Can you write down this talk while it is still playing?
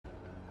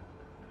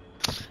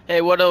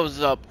Hey, what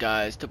is up,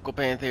 guys? Typical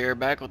Panther here,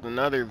 back with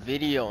another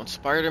video on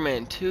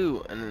Spider-Man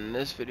 2, and in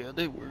this video,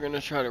 we're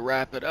gonna try to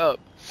wrap it up.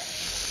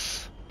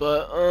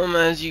 But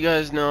as you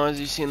guys know, as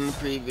you've seen in the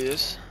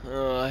previous,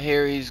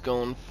 Harry's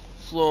going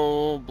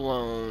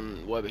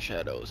full-blown web of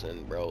shadows,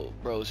 and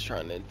bro's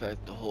trying to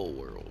infect the whole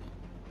world.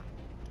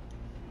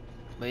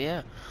 But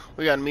yeah,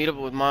 we gotta meet up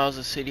with Miles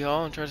at City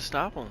Hall and try to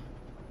stop him,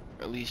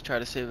 or at least try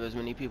to save as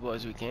many people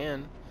as we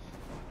can.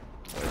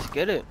 Let's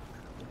get it.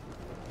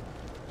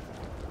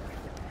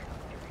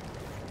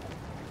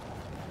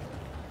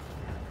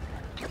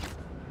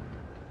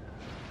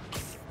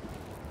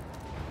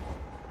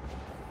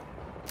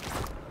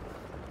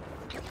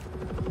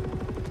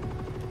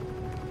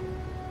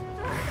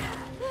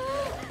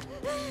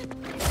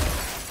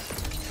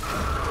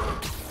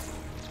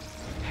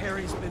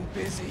 Harry's been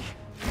busy.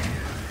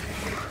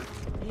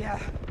 Yeah.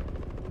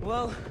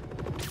 Well,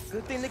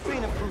 good thing the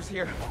cleanup crew's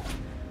here.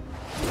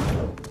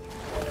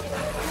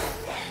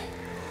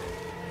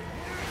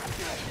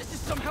 This is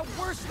somehow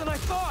worse than I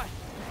thought.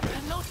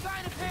 And no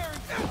sign of Harry.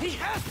 He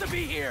has to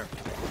be here.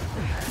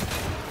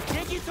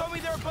 Yankee told me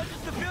there were a bunch of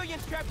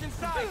civilians trapped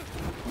inside.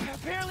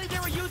 Apparently they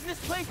were using this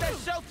place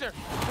as shelter.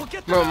 We'll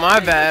get them Bro, out my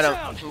of bad.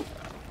 town.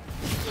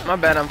 My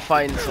bad, I'm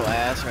fighting so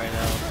ass right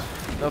now.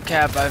 No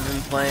cap, I've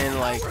been playing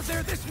like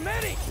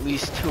at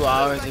least 2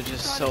 hours of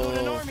just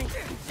solo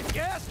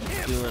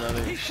doing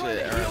other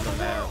shit around the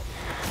map.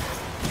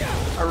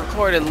 I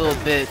recorded little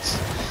bits.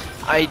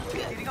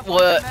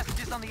 What?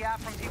 Messages on the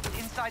app from people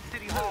inside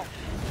City Hall.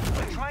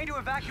 They're trying to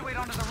evacuate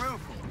onto the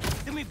roof.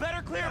 Then we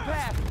better clear a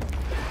path.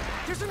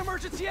 There's an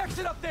emergency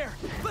exit up there.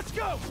 Let's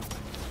go.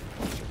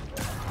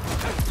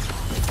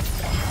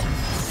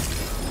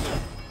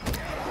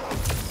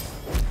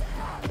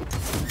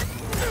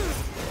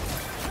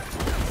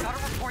 Got a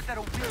report that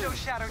a window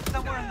shattered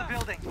somewhere in the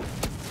building.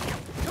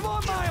 Come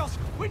on, Miles.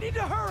 We need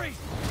to hurry.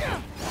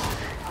 Got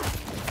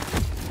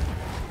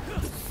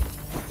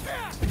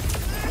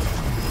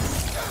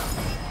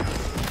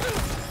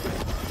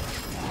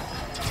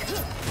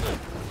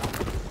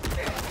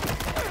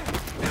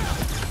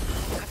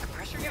the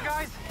pressure, you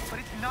guys, but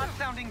it's not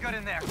sounding good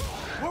in there.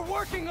 We're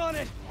working on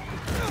it.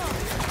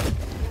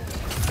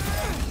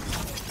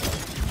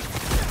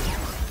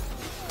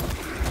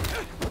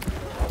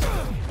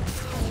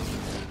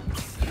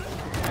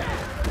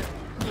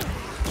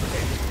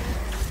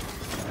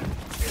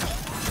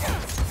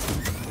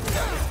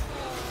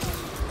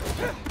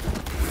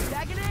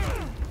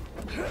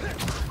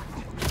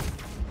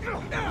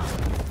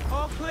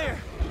 All clear.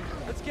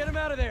 Let's get him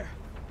out of there.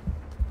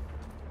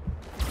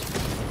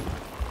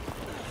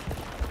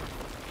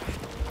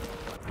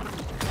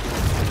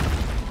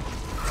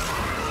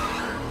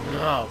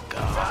 Oh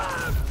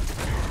god.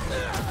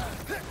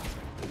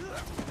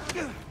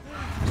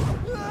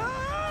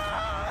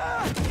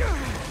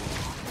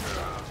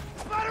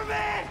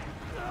 Spider-Man!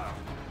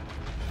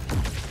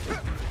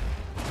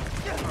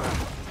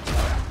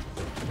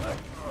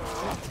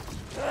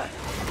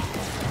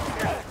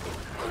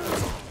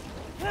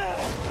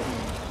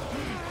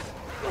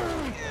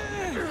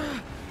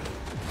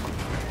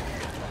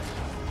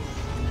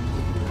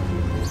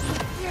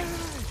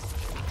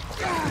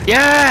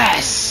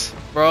 Yes!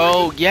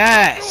 Bro,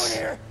 yes!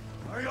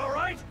 Are you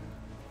alright?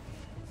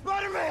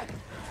 Spider-Man!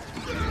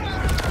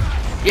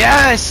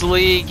 Yes,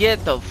 Lee,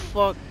 get the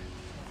fuck.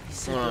 He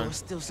said there was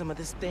still some of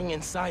this thing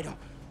inside him.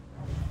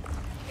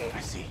 I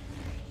see.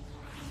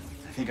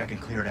 I think I can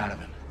clear it out of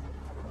him.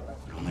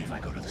 But only if I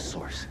go to the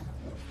source.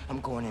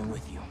 I'm going in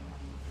with you.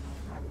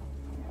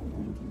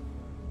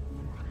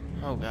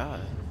 Oh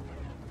god.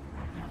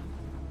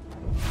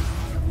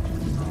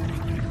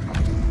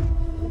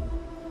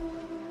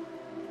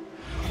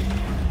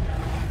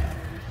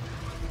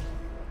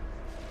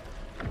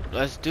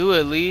 Let's do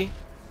it, Lee.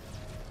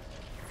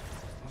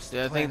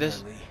 Yeah, I think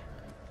this.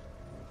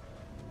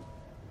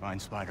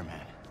 Find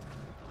Spider-Man.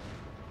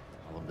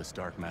 All of this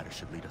dark matter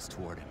should lead us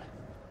toward him.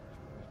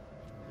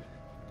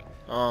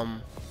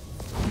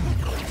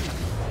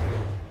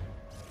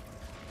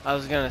 I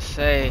was gonna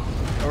say,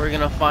 are we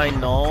gonna find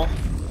Null?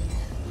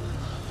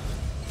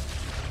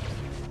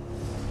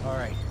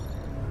 Alright.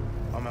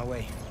 On my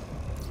way.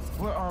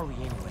 Where are we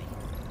anyway?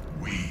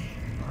 We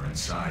are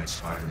inside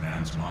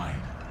Spider-Man's mind.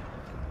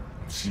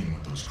 I've seen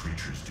what those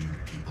creatures do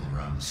to people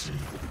around the city.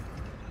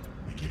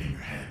 They get in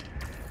your head,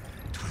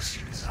 twist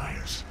your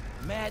desires.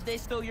 Mad they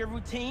stole your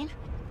routine?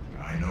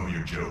 I know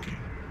you're joking.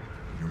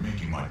 You're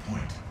making my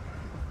point.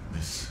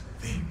 This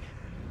thing,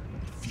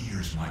 it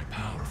fears my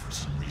power for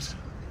some reason.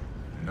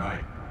 And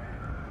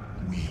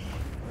we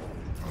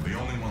are the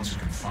only ones who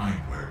can find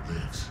where it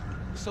lives.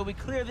 So we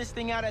clear this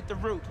thing out at the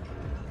root.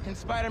 And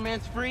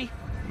Spider-Man's free?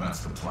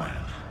 That's the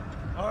plan.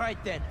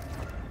 Alright then.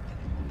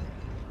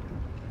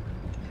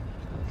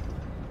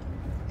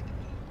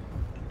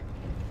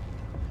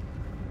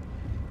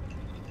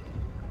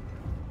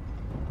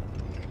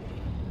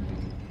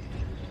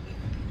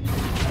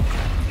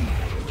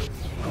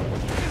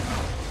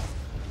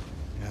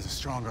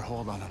 stronger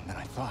hold on him than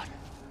I thought.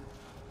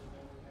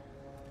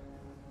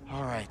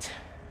 All right.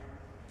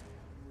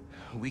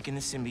 Weaken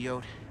the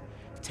symbiote,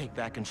 take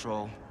back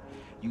control,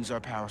 use our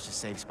powers to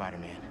save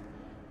Spider-Man.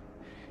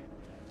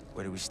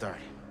 Where do we start?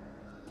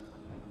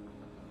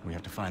 We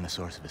have to find the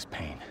source of his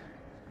pain.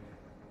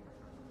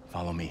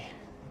 Follow me.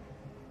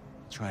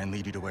 Try and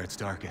lead you to where it's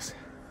darkest.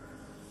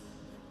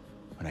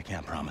 But I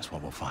can't promise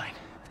what we'll find.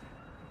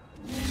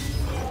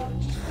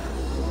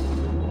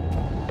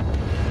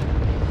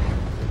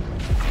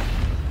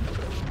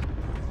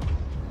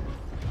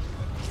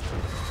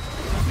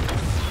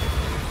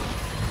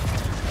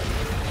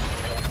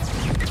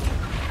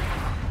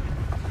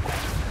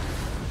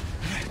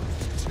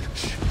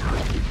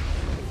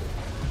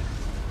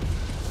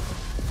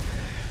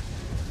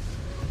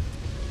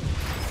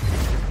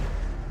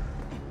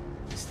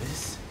 Is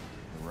this?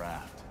 The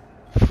raft.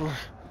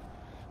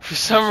 For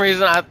some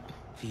reason,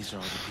 These are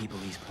all the people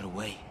he's put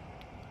away.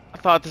 I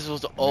thought this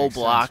was the old Makes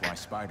sense block. why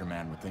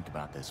Spider-Man would think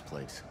about this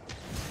place.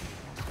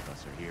 Most of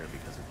us are here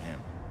because of him.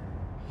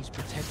 He's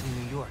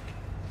protecting New York.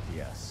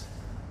 Yes.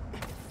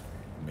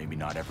 Maybe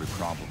not every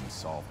problem is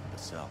solved with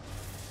a cell.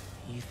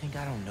 You think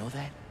I don't know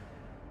that?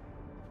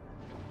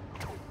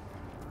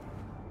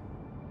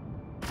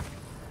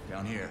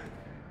 Down here,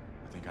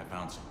 I think I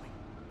found something.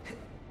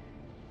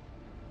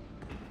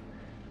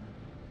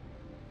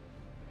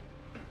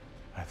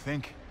 I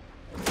think...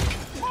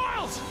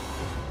 Miles!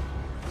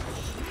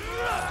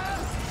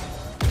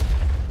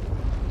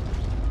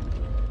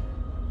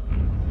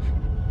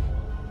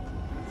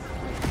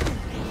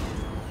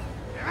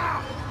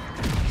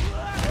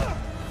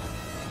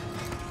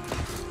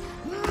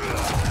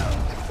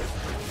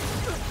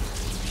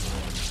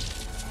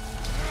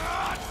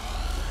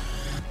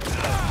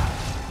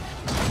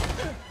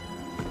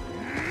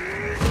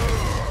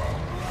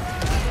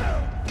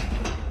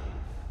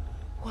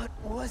 What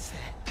was that?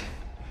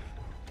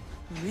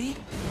 Lee?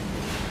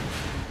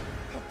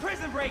 A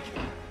prison break!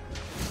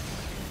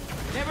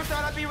 Never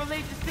thought I'd be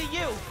relieved to see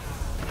you!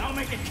 I'll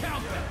make it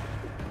count then.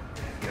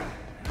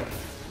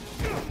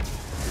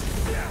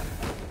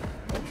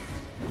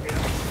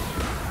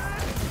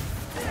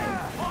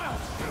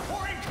 Miles,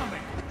 more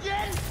incoming.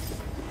 Again?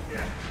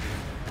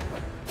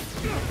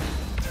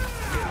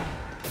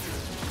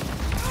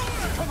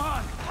 Come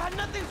on,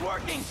 Nothing's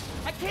working!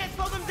 I can't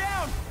slow them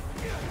down!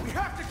 we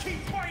have to keep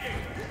fighting.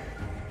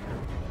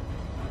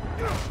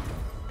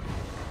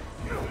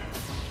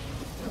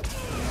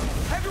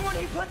 Everyone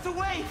he puts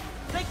away!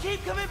 They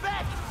keep coming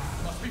back!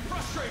 Must be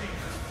frustrating.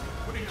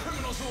 Putting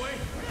criminals away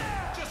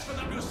just for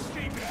them to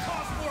escape and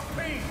cause more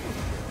pain.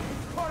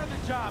 Part of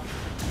the job.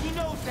 He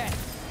knows that.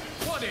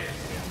 What is?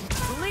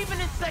 Believing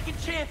in second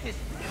chances.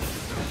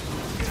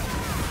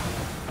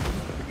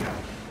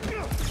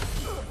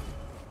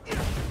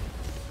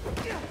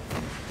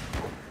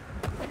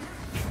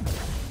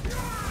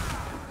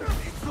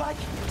 It's like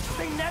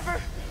they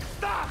never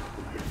stop!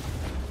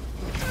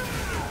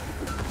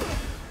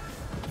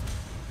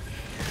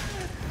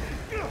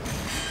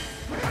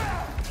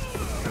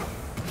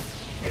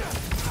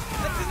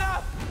 That's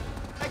enough!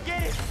 I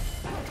get it!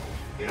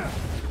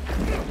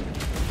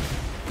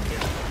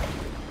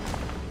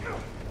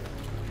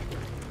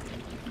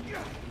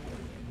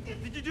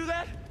 Did you do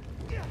that?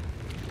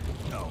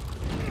 No.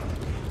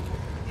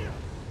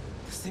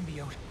 The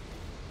symbiote.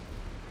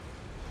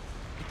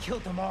 It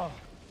killed them all.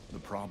 The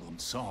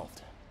problem's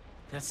solved.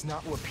 That's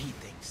not what Pete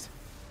thinks.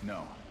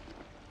 No.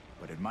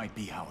 But it might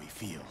be how he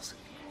feels.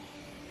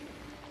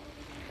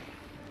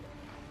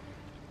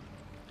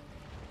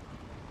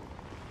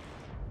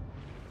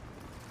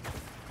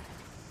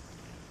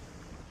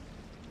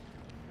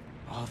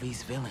 All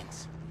these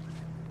villains.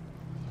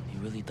 He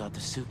really thought the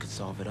suit could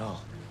solve it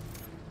all.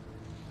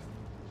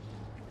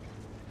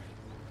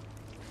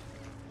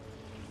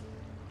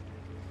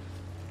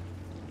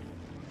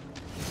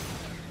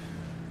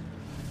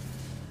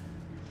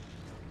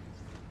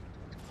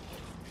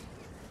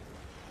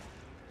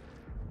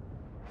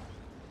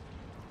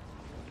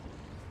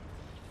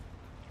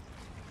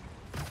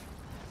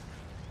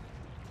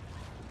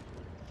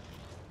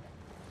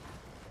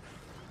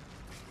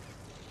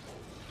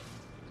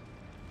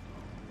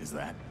 Is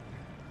that...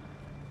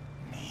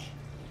 me?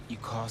 You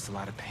caused a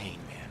lot of pain,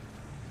 man.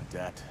 A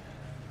debt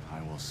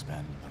I will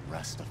spend the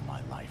rest of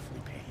my life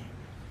repaying.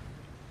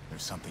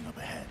 There's something up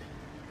ahead.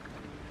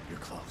 You're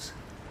close.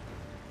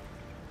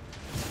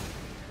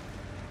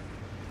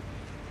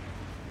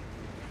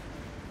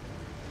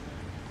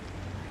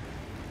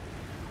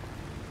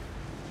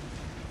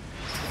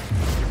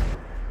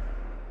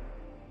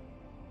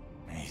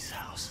 May's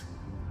house.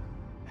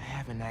 I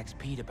haven't asked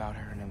Pete about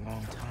her in a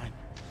long time.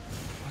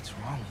 What's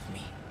wrong with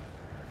me?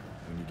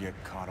 When you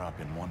get caught up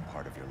in one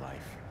part of your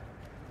life,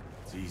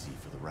 it's easy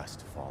for the rest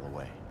to fall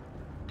away.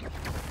 Look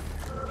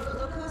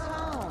who's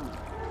home.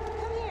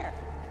 Come here.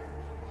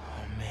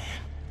 Oh,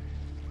 man.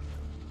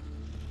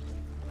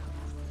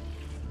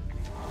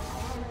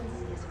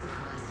 Balance is a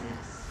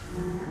process,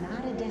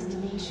 not a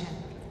destination.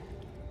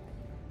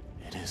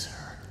 It is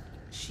her.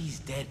 She's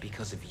dead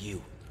because of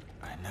you.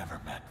 I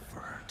never meant for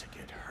her to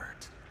get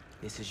hurt.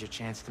 This is your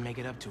chance to make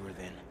it up to her,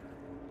 then.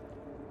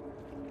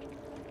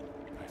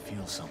 I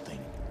feel something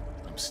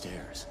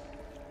upstairs.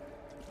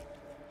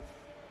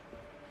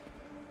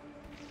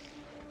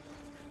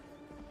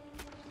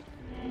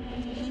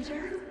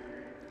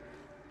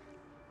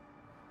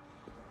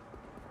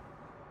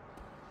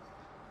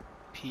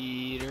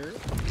 Peter.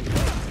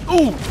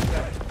 Ooh!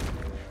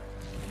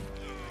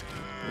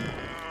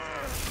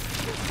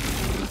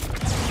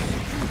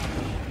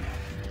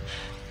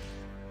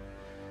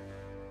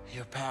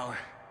 Your power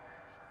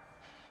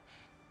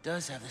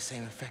does have the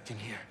same effect in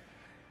here.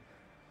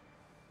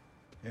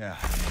 Yeah.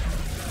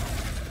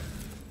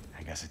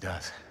 I guess it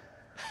does.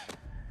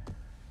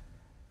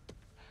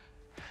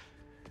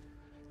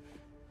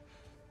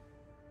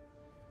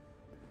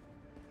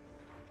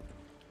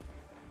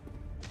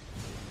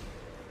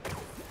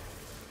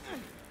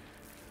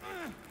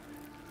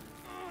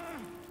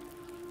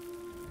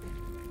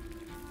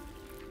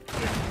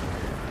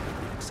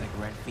 Looks like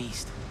we're at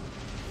feast.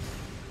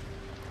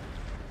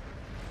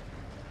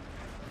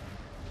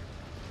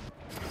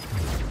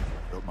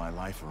 Built my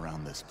life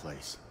around this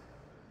place.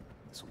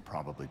 This will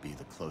probably be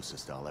the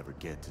closest I'll ever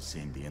get to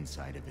seeing the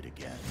inside of it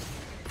again.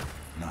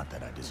 Not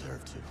that I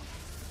deserve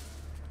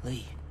to.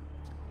 Lee,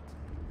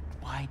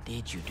 why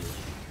did you do it?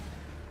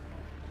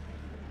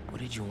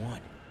 What did you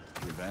want?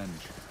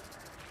 Revenge.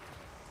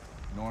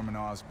 Norman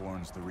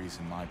Osborn's the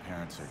reason my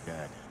parents are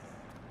dead.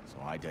 So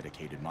I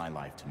dedicated my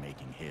life to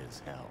making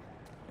his hell.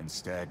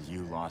 Instead,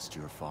 you lost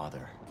your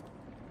father.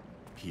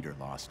 Peter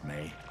lost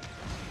May.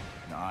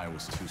 And I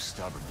was too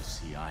stubborn to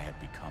see I had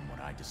become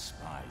what I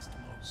despised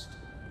most.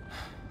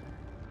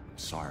 I'm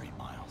sorry,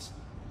 Miles.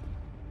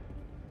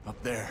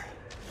 Up there.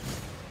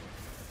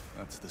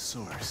 That's the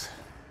source.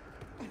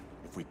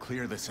 If we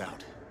clear this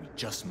out, we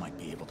just might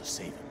be able to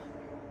save him.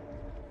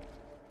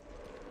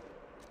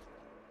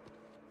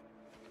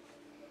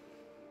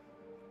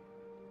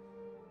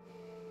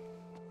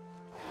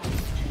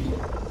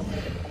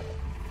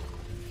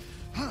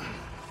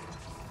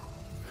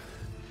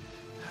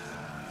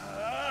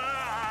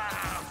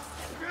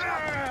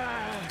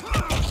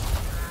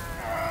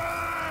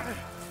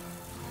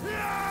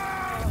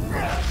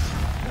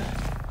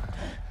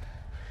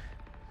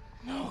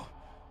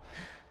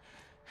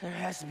 There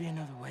has to be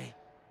another way.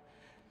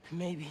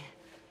 Maybe...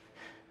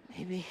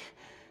 We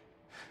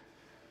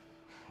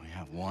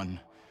have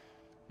one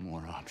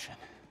more option.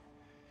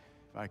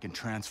 If I can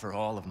transfer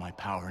all of my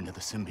power into the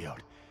symbiote,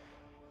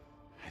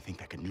 I think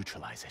that could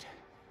neutralize it.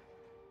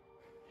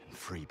 And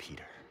free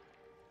Peter.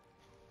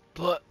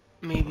 But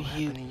maybe What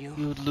he happened to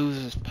you? would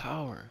lose his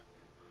power.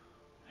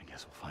 I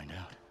guess we'll find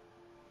out.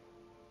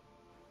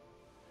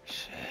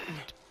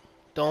 Shit.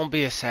 Don't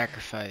be a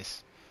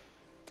sacrifice.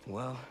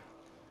 Well...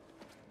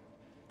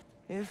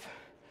 if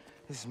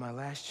this is my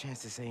last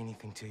chance to say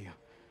anything to you.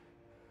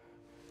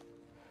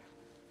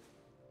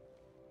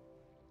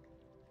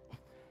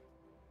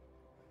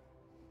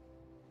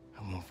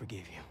 I won't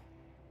forgive you.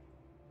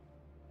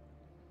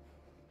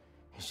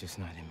 It's just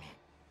not in me.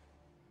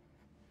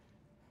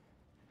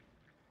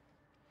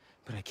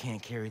 But I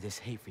can't carry this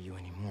hate for you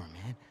anymore,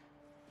 man.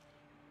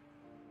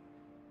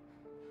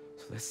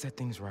 So let's set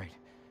things right.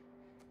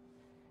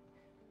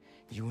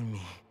 You and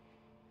me.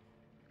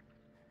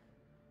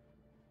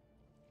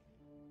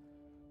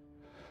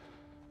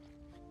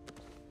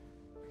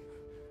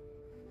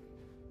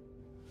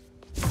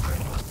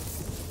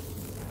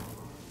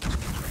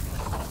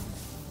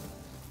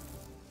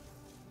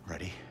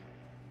 Ready?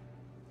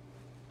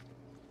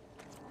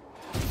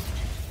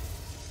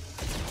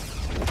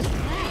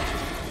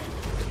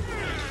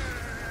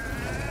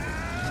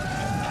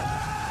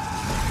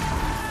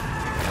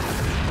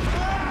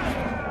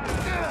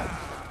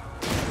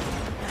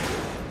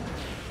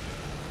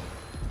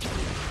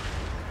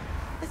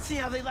 Let's see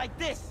how they like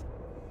this.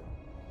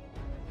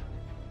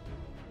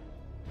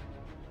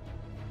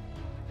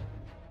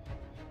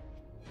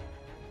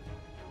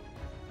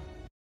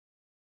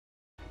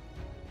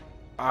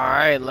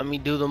 Alright, let me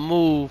do the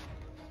move.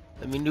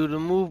 Let me do the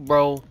move,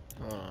 bro.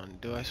 Hold on,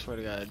 I swear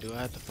to God, do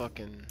I have to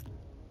fucking...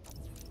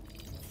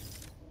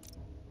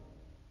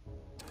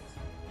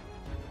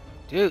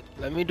 Dude,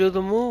 let me do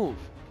the move.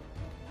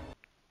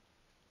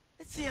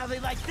 Let's see how they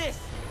like this.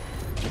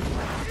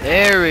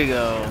 There we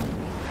go.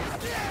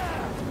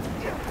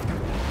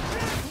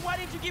 Why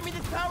didn't you give me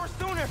this power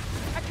sooner?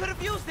 I could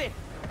have used it.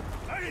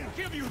 I didn't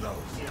give you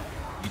those!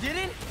 You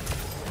didn't?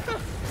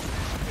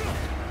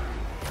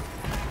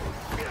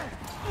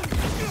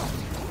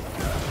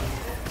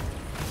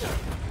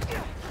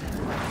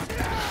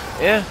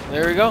 Yeah,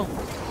 there we go.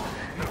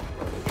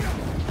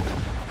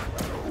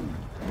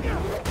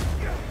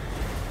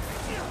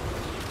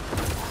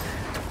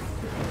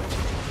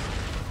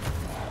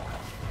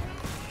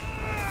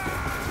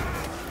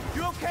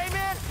 You okay,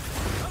 man?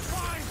 I'm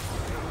fine!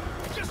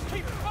 Just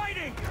keep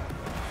fighting!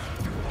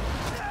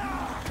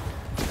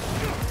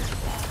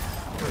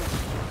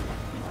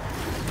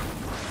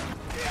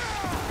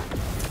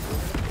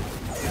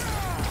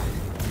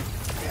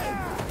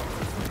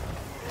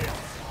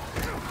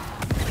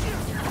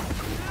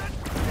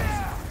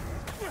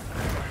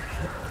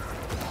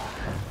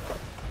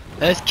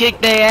 Let's kick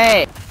their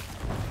ass.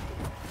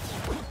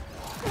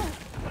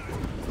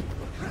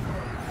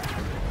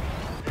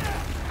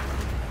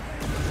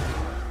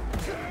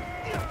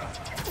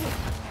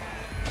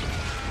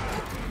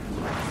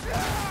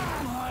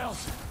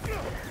 Miles,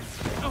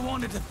 I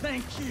wanted to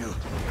thank you.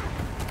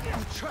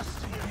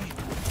 trusting me.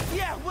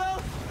 Yeah,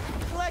 well,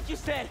 like you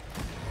said,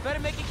 better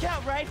make it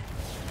count, right?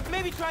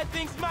 Maybe try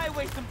things my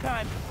way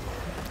sometime.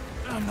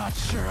 I'm not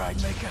sure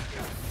I'd make a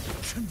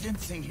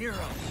convincing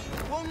hero.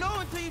 Won't know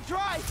until you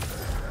try.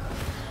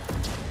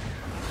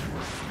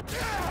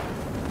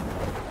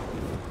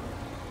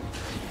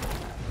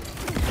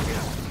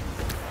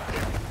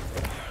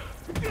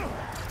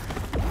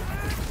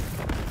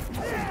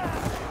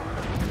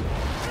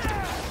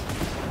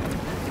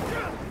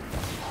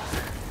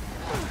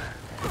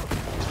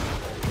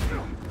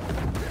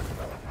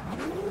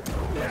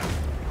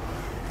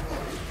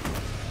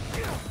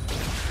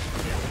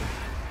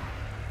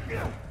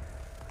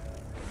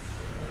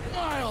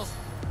 Miles!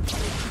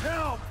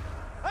 Help!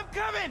 I'm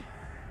coming!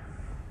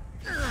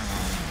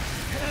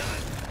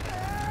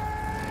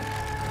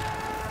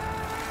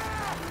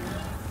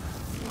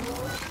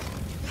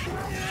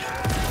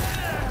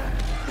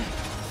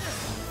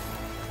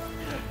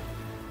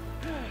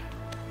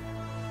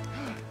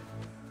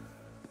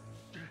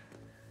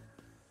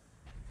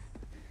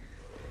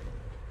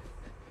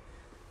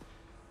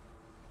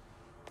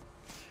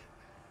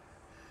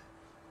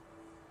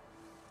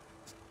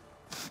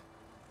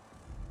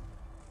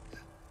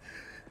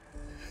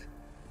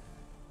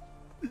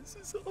 This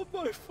is all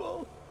my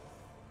fault.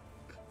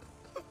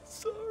 I'm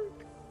sorry.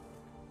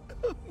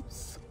 I'm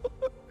sorry.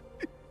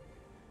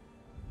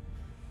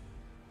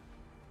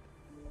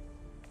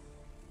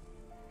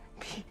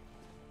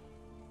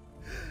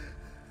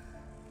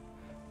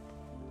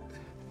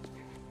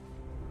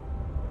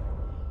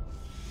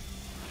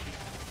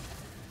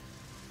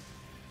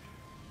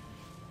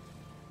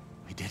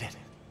 We did it.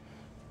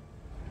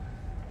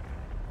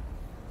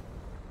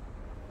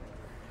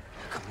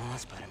 Come on,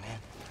 Spider-Man.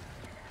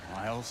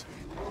 Miles?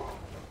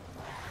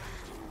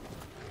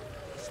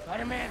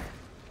 Spider-Man!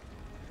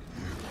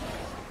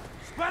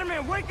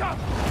 Spider-Man, wake up!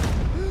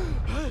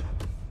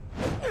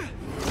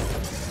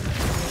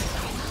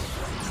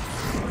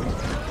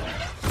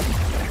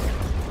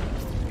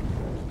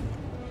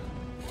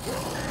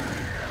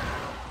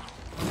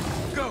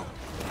 Go!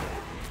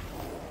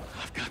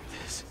 I've got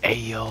this.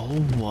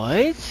 Ayo,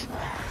 what?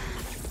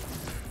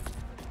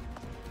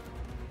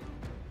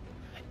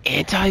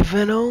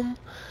 Anti-Venom?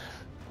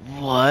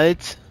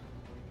 What?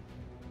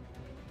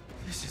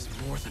 This is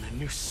more than a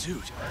new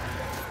suit.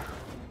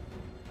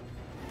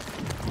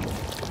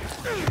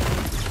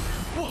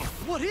 Whoa,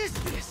 what is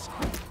this?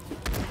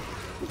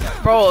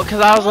 Bro, cause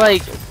I was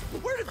like,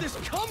 Where did this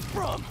come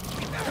from?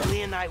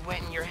 Leonite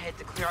went in your head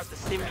to clear out the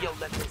symbiote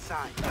left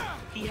inside.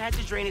 He had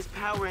to drain his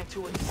power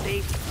into it to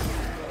save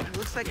you. It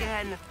looks like it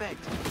had an effect.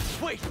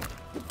 Wait,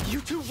 you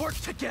two work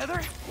together?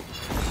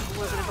 I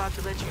wasn't about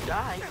to let you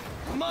die.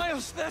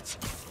 Miles, that's...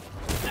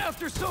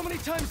 After so many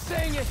times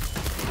saying it,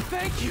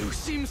 thank you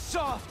seems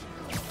soft.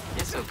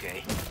 It's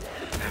okay.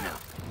 I know.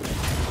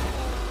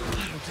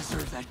 I don't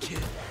deserve that kid.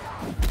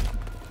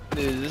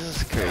 dude, this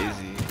is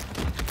crazy.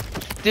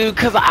 Dude,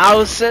 cause I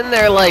was sitting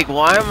there like,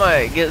 why am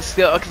I getting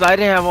still? Cause I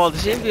didn't have all the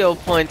symbiote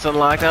points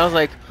unlocked. And I was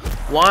like,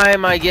 why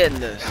am I getting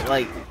this?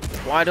 Like,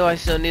 why do I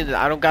still need it?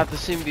 I don't got the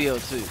symbiote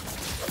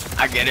suit.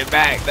 I get it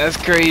back. That's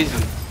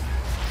crazy.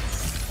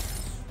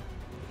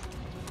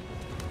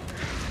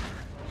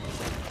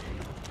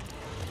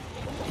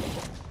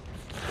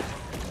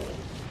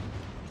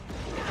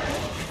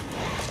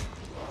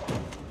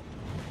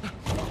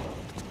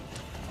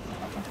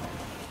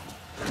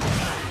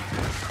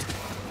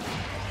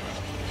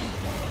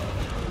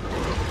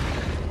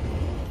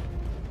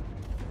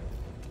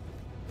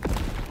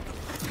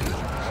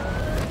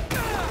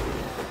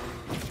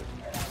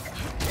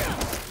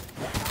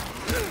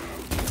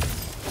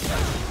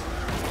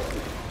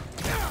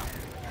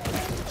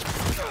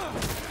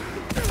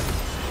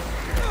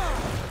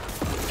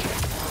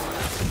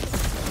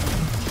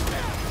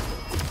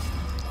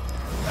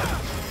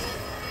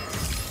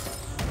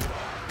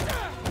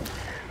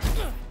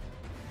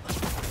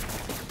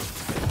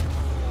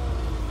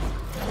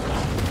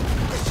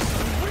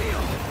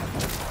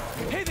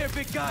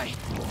 Big guy,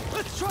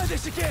 let's try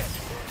this again.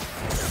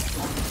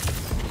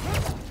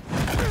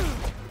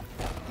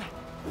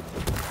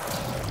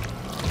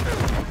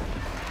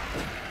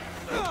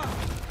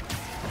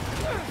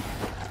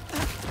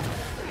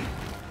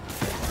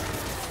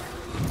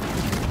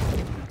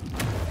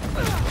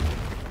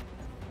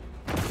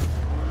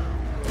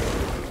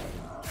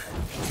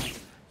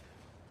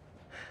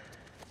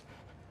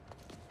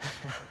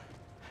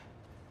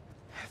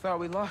 I thought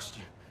we lost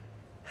you.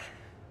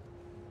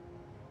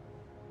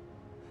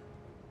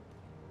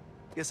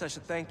 Guess I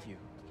should thank you.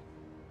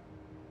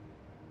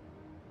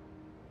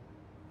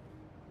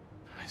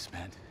 I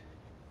spent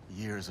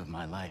years of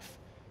my life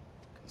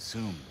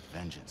consumed with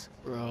vengeance.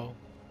 Bro.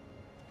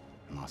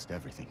 And lost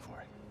everything for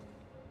it.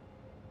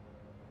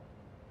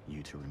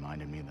 You two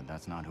reminded me that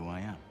that's not who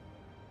I am.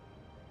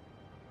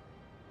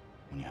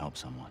 When you help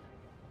someone,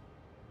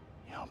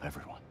 you help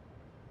everyone.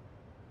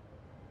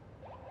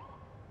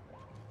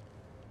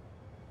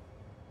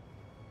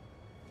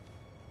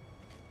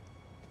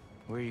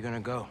 Where are you gonna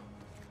go?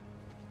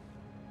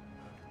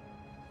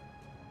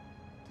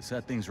 To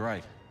set things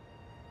right.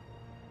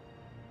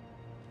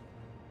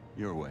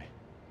 Your way.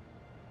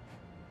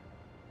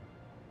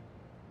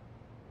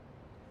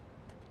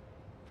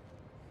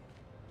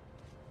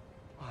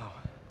 Wow.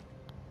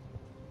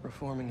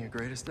 Reforming your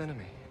greatest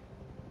enemy.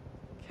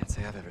 Can't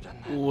say I've ever done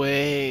that.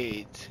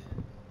 Wait.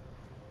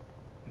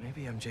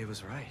 Maybe MJ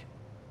was right.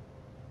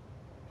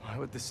 Why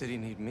would the city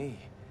need me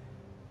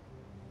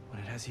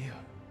when it has you?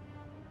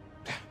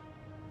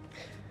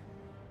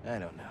 I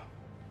don't know.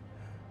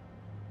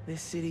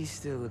 This city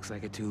still looks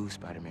like a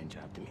Spider-Man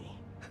job to me.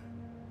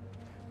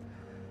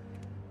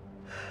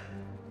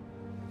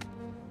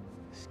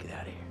 Let's get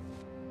out of here.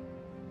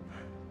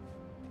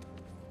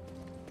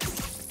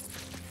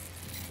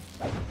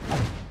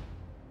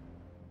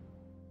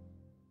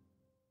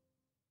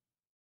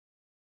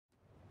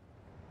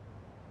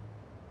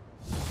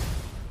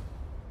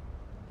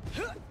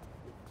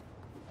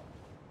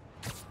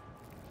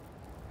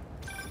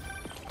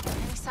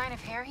 Any sign of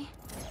Harry?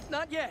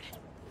 Not yet.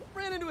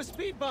 Ran into a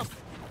speed bump.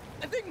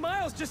 I think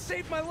Miles just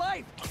saved my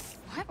life.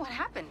 What? What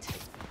happened?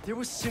 There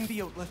was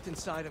symbiote left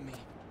inside of me.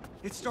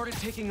 It started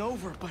taking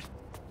over, but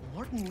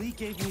Martin Lee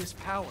gave me his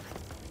power.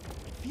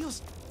 It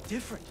feels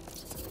different.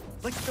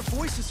 Like the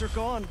voices are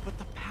gone, but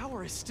the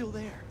power is still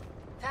there.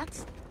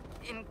 That's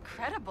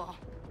incredible.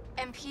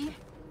 MP,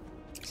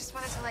 just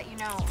wanted to let you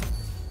know.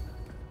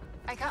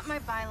 I got my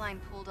byline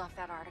pulled off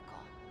that article.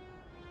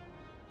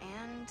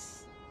 And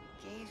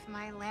gave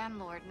my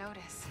landlord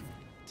notice.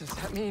 Does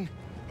that mean?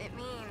 It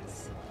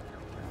means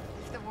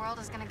if the world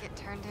is gonna get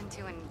turned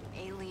into an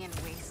alien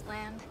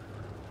wasteland,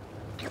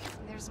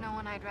 there's no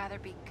one I'd rather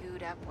be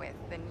gooed up with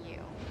than you.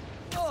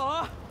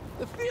 Aw,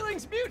 the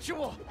feeling's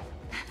mutual.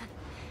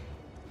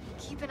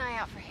 Keep an eye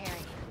out for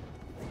Harry.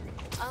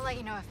 I'll let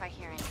you know if I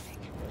hear anything.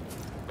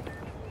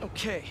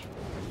 Okay,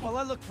 while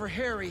I look for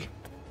Harry,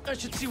 I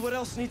should see what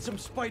else needs some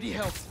Spidey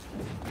help.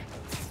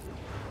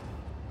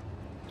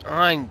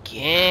 On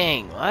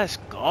gang, let's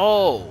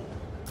go.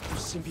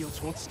 Those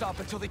symbiotes won't stop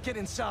until they get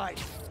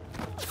inside.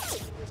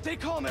 Stay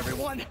calm,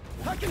 everyone.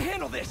 I can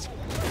handle this.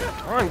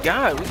 On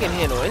God, we can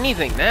handle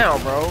anything now,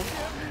 bro.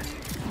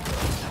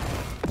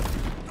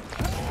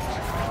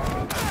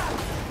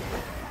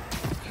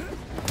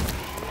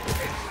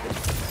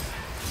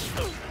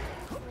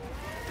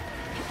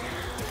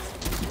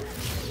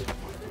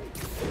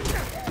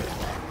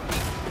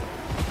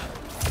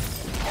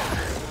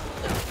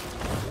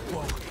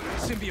 Whoa,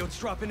 symbiotes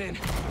dropping in.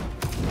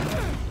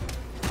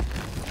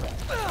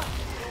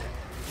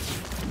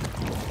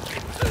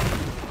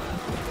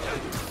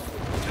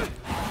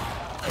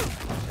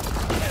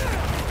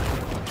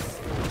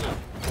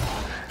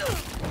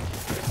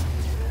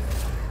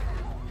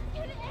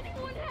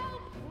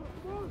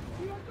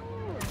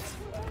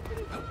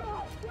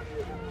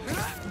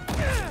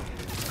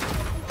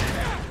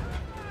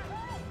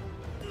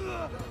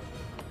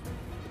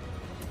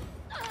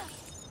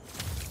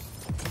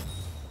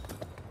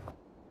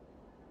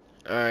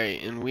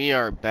 Alright, and we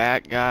are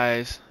back,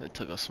 guys. It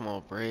took a small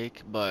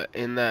break, but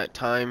in that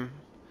time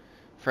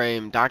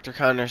frame, Dr.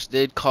 Connors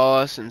did call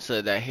us and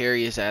said that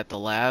Harry is at the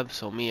lab,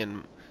 so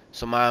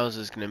Miles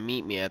is gonna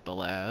meet me at the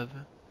lab,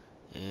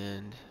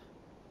 and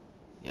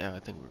yeah, I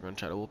think we're gonna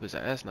try to whoop his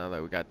ass now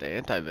that we got the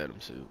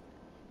anti-venom suit.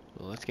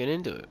 Well, let's get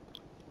into it.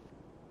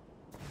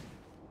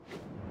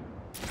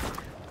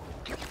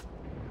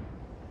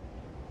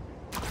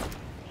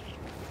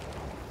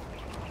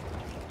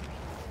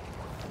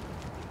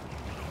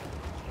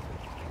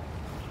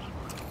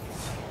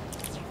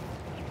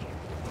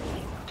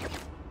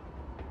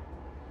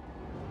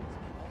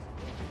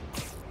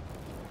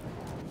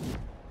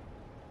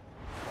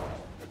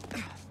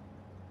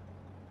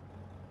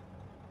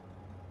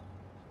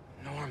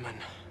 Norman,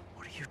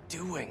 what are you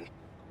doing?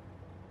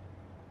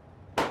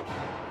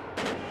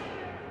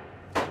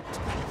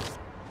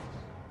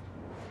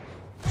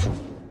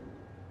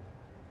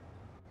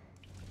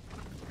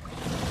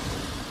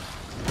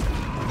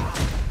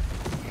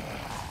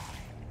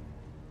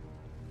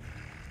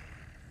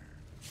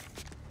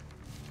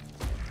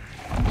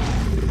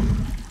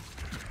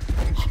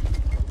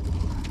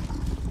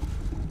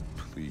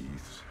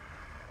 Please.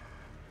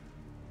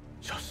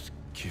 Just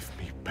give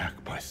me back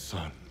my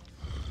son.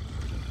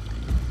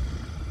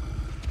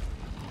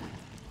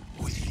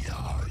 We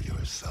are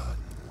your son.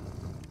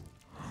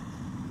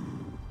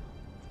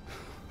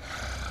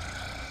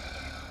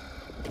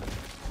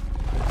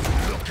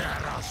 Look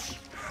at us.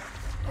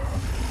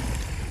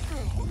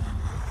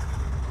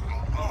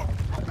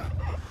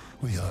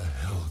 We are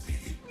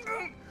healthy,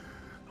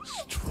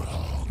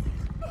 strong.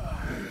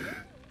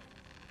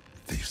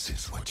 This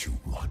is what you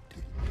wanted,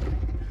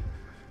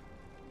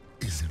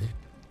 isn't it?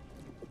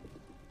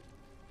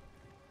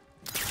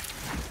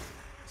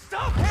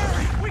 Stop,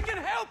 Harry! We can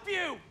help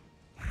you!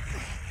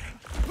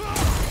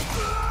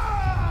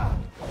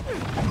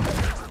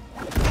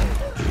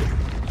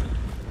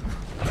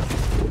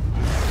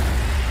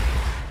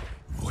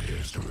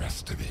 Where's the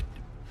rest of it?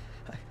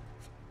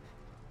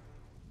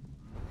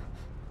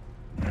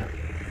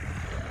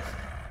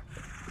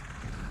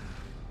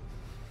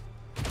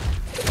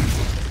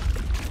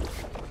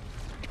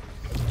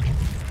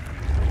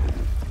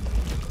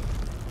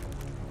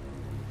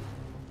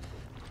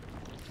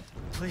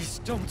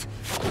 Please don't.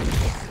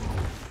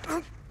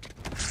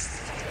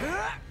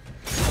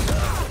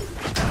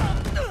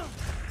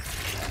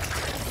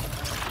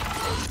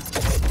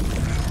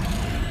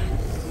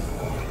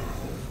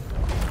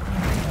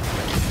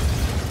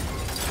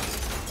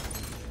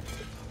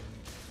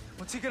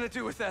 What's he gonna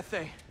do with that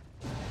thing?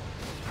 I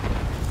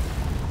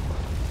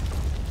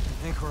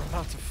think we're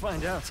about to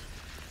find out.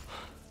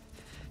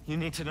 You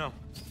need to know.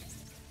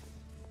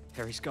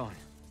 Harry's gone.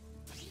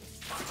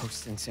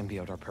 Host and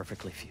symbiote are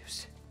perfectly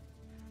fused.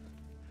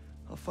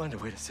 I'll find a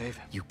way to save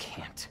him. You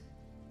can't.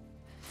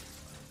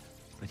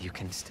 But you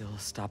can still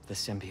stop the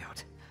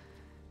symbiote.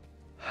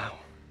 How?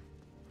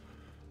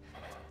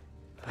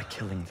 By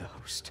killing the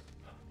host.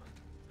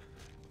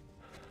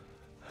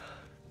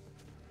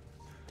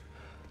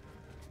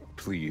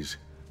 Please.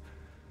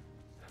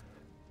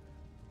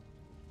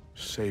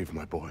 Save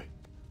my boy.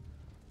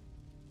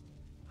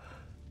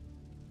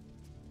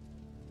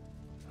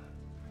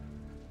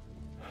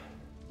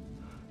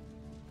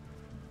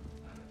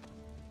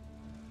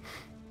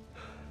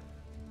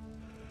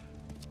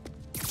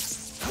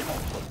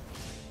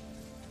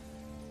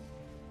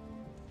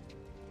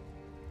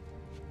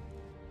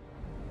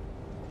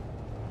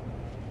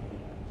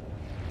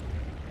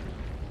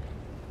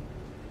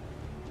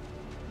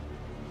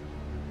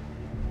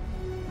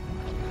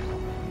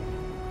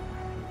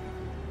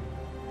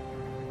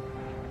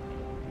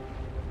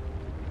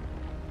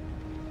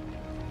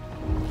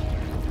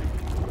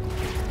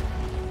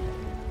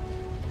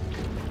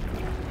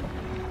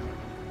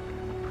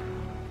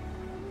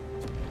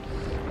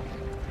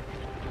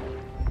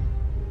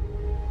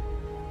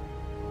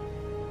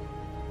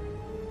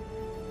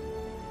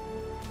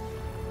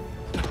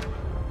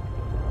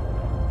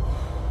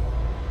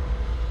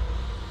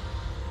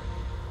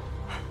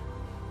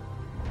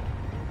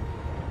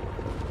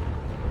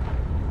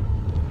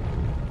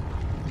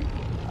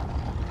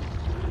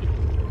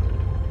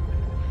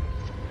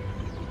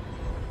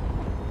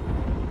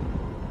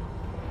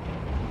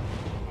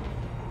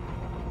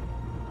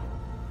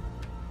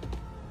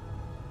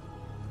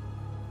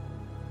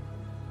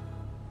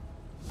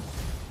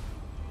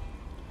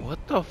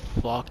 What the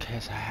fuck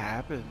has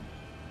happened?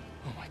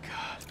 Oh my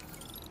god.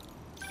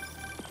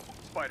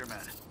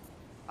 Spider-Man,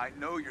 I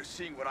know you're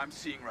seeing what I'm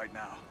seeing right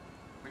now.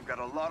 We've got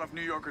a lot of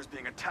New Yorkers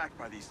being attacked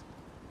by these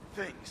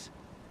things.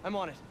 I'm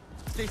on it.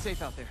 Stay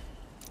safe out there.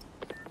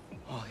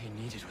 All he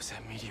needed was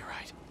that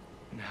meteorite.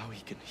 Now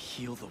he can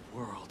heal the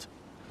world.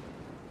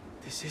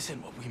 This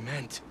isn't what we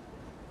meant.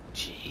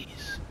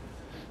 Jeez.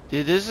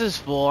 Dude, this is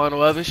full on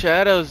Web of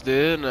Shadows,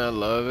 dude, and I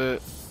love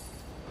it.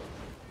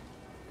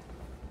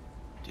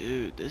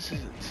 Dude, this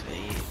is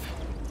insane.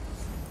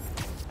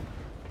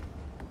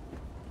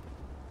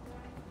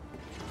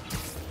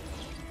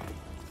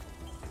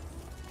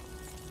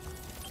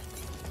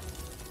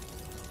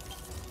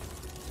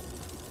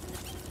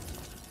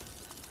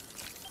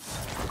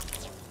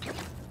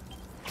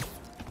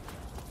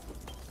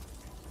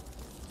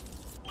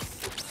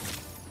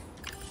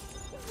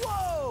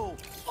 Whoa!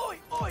 Oi,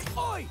 oi,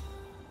 oi!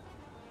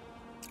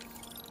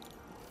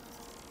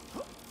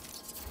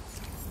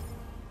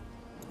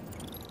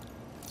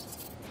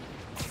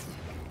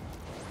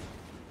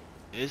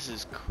 This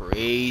is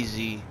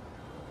crazy.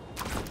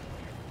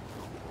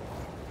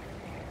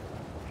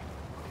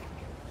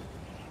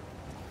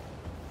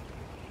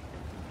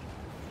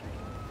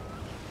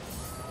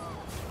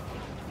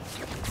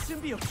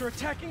 Symbiotes are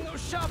attacking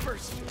those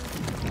shoppers!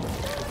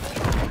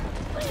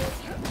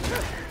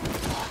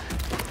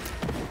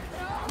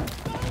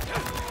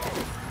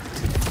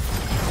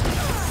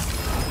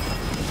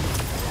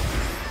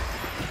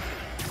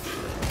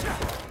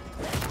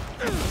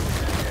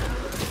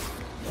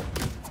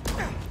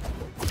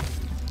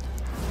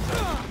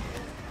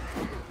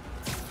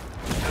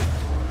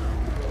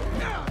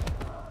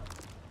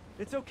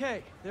 It's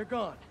okay, they're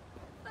gone.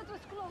 That was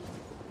close.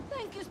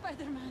 Thank you,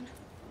 Spider-Man.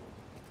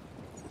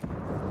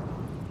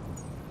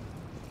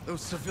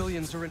 Those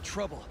civilians are in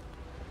trouble.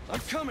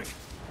 I'm coming!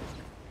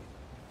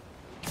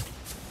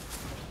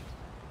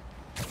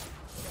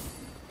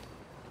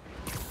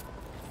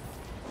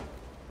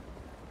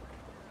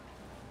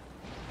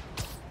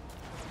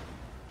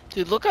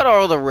 Dude, look at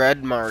all the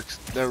red marks,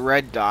 the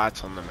red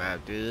dots on the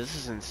map, dude. This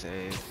is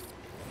insane.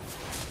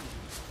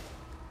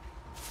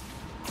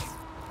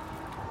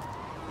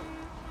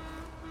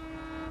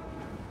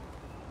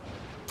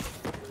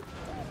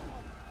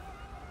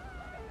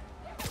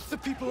 The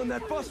people in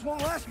that bus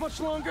won't last much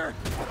longer!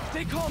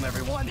 Stay calm,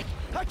 everyone!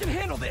 I can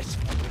handle this!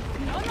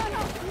 No, no,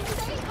 no!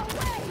 Stay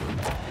away!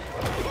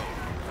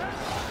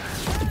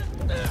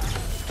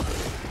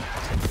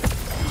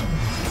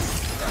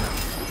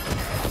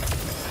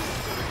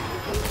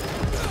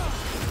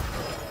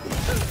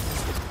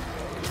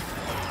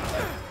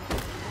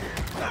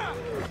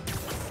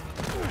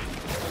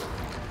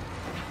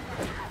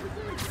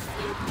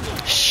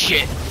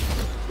 Shit!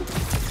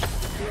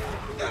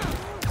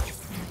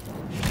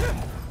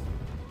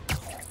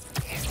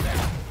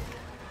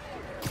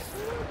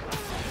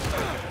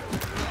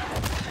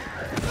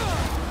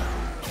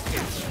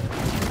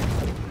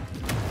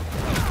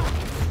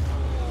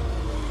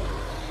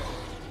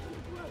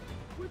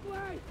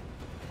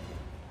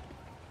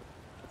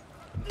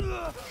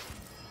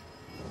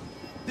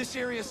 This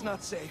area's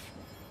not safe.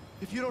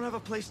 If you don't have a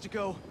place to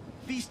go,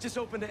 Feast is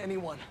open to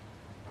anyone.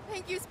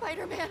 Thank you,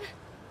 Spider-Man.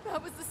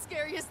 That was the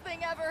scariest thing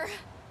ever.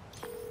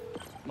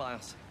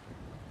 Miles,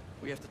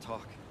 we have to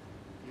talk.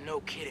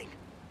 No kidding.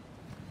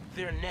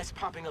 There are nests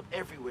popping up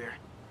everywhere.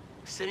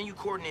 Sending you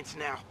coordinates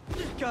now.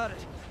 Got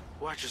it.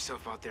 Watch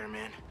yourself out there,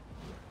 man.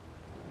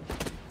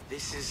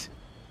 This is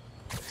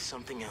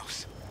something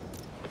else.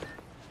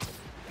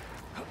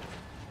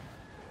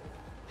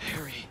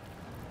 Harry,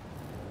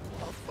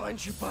 I'll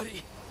find you,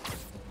 buddy.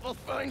 I'll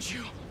find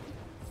you.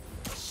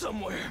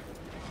 Somewhere.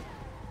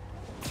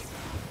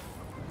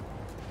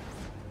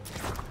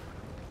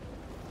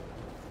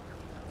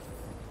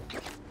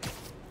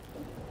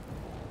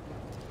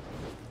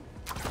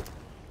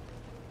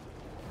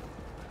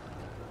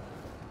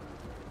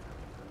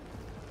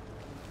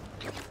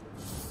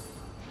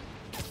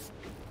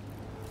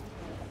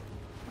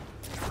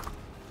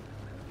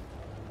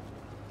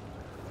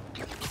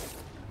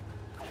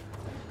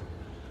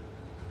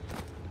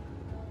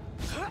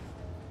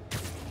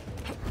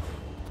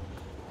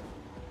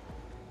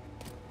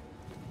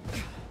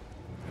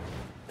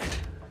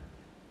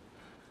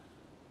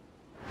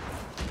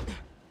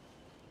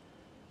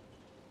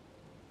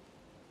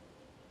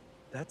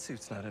 That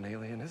suit's not an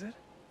alien, is it?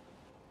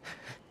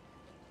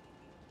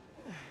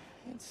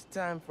 It's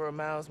time for a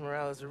Miles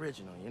Morales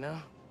original, you know?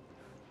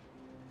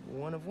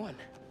 One of one.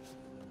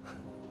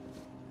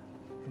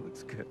 It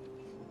looks good.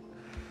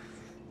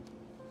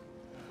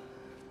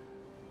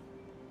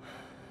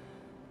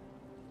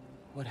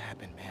 What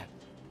happened, man?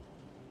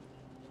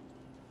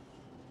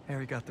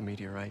 Harry got the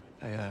meteorite.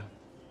 I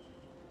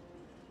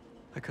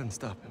couldn't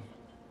stop him.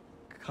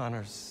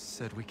 Connor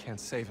said we can't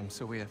save him,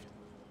 so we have...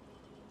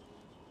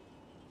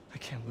 I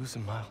can't lose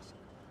him, Miles.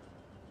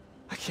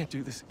 I can't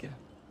do this again.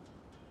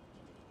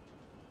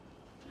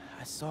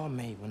 I saw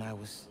May when I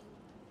was...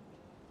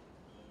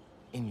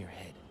 in your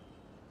head.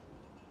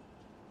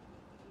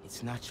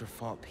 It's not your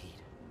fault,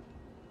 Pete.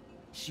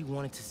 She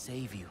wanted to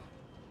save you.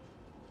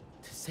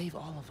 To save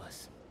all of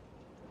us.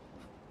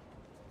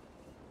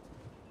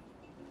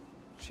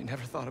 She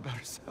never thought about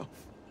herself.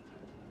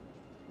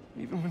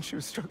 Even when she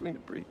was struggling to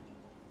breathe.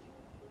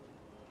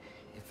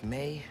 If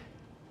May,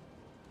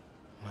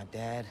 my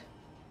dad,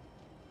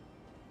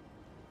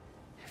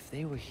 if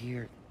they were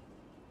here,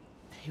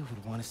 they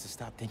would want us to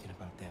stop thinking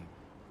about them.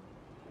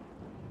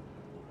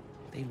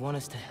 They'd want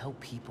us to help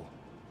people.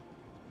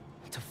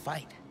 To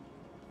fight.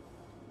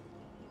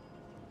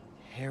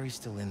 Harry's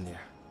still in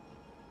there.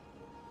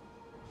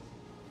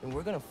 And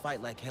we're gonna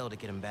fight like hell to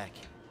get him back.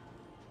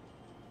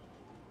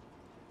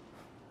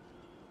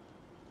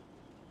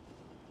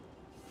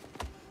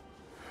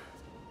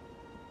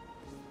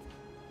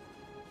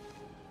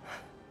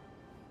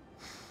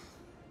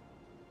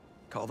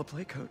 Call the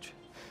play, coach.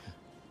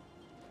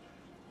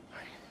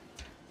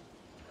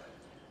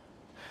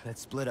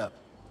 Let's split up.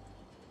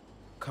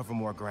 Cover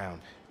more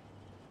ground.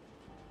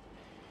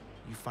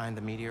 You find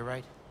the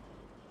meteorite,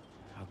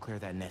 I'll clear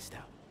that nest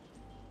out.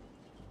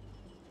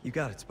 You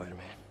got it,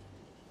 Spider-Man.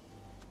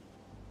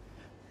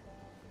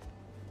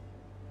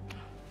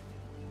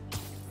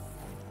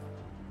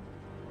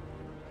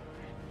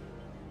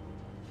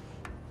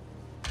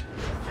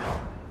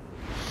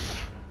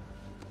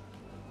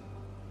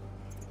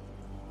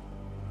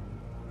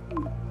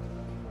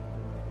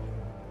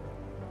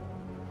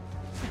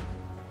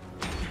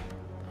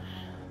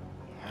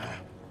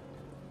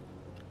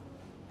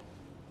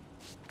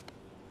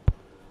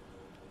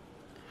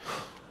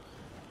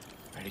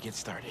 Ready to get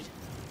started.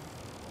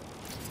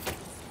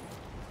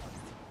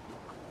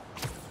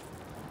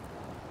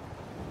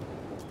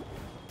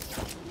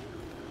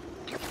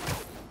 Gotta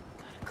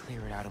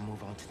clear it out and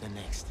move on to the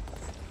next.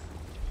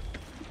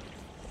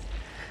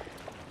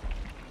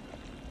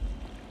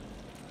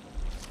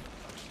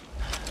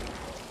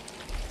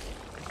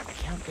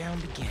 Countdown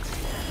begins.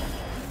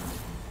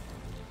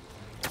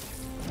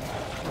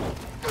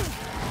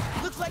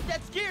 Looks like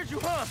that scared you,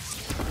 huh?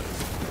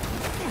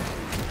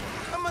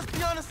 I must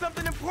be onto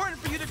something important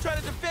for you to try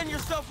to defend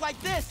yourself like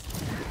this.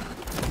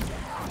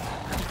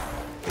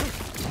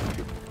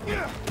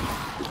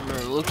 I'm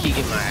gonna low-key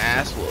get my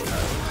ass whooped.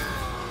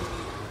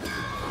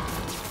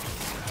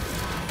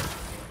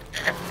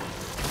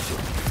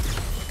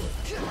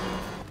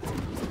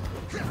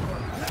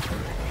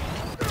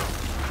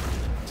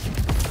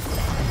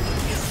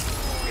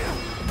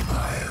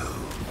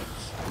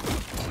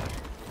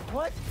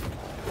 What?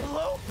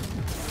 Hello?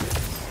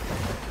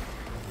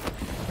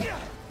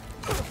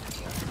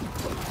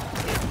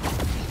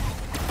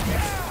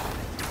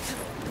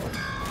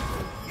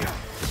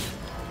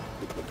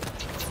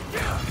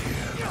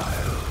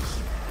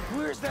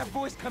 Where's that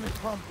voice coming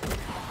from?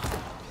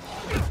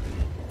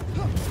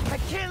 I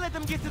can't let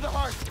them get to the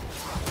heart.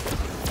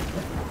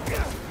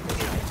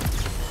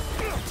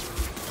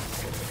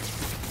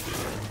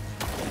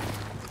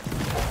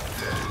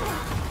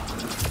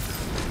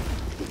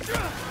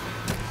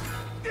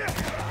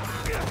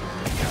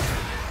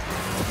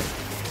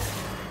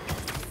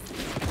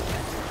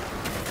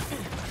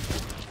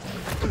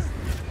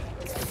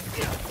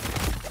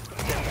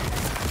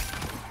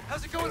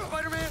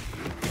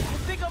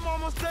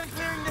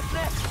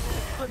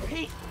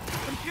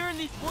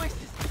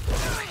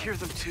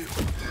 them too.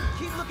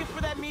 Keep looking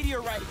for that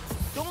meteorite.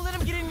 Don't let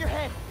him get in your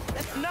head.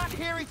 That's not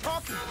Harry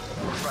talking.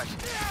 Right.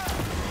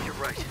 You're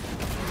right.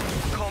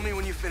 Call me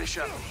when you finish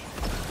up.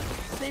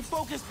 Stay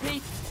focused,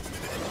 Pete.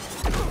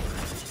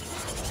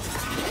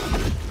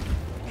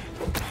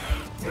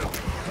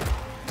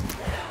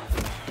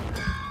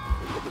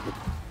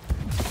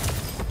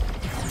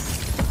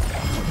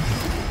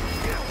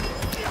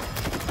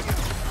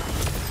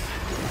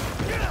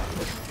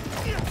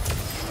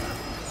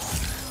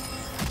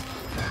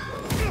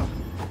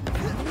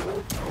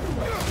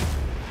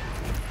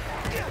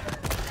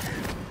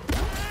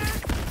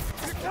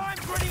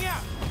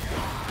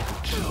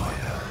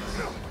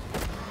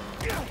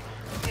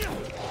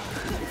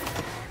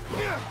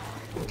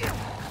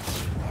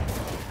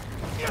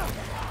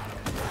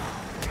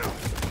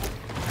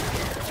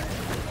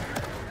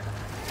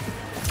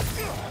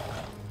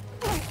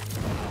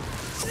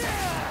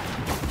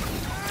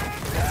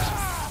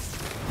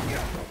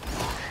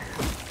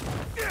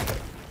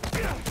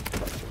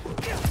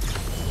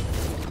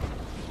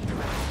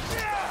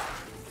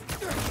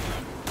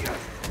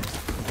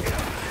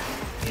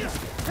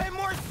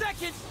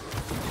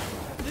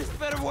 This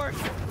better work.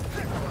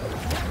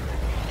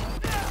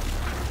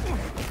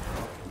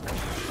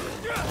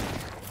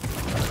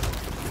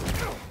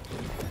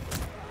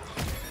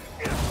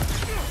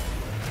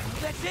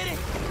 That did it.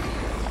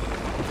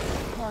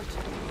 Part.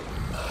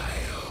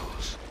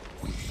 Miles,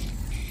 we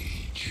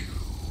need you.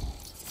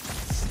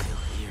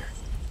 Still here.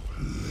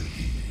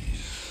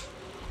 Please.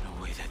 No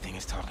way that thing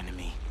is talking to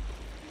me.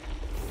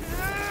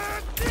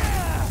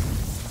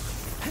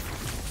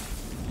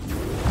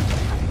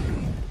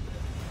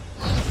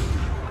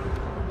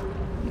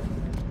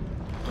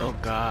 Oh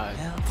God.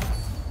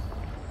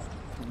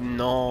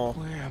 No.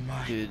 Where am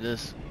I? Dude,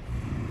 this.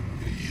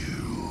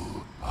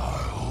 You are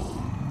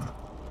home.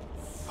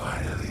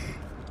 Finally,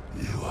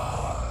 you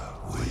are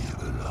where you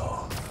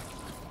belong.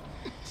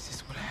 Is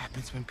this what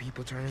happens when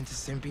people turn into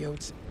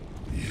symbiotes?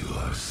 You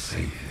are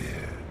safe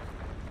here.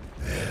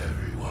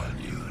 Everyone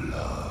you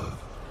love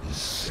is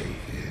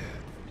safe here.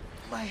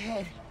 My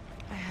head.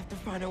 I have to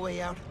find a way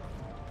out.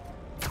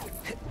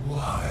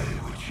 Why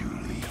would you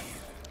leave?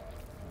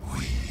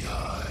 We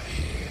are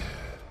here.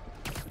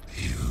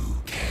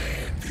 You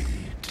can be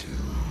too.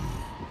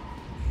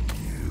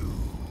 You,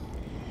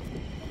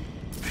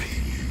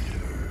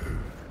 Peter,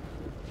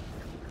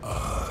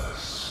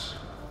 us.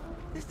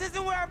 This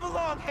isn't where I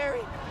belong,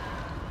 Harry.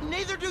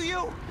 Neither do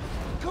you.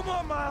 Come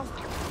on, Miles.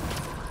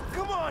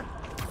 Come on.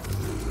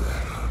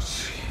 Let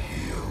us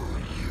heal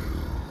you.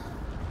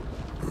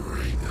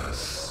 Bring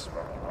us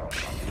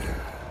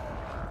Peter.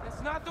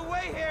 That's not the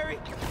way, Harry.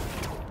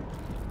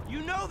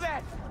 You know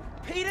that.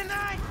 Pete and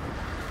I,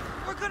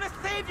 we're gonna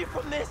save you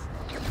from this.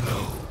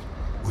 No,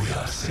 we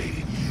are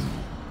saving you.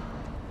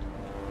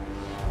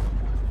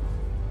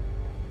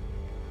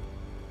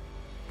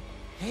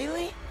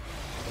 Haley?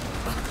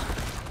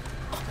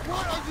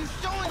 What are you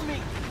showing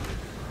me?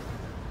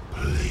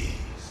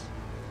 Please,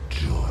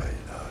 join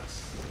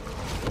us.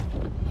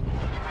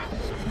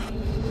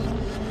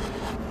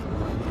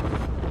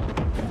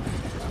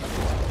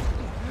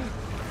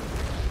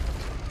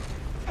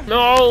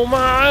 No,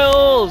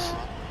 Miles!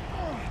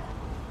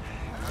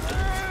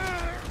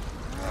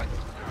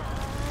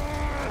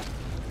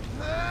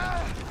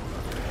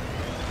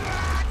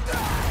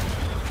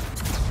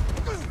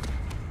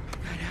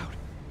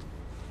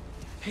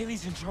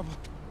 Haley's in trouble.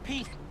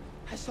 Pete,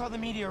 I saw the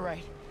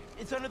meteorite.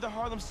 It's under the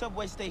Harlem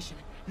subway station,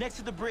 next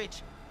to the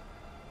bridge.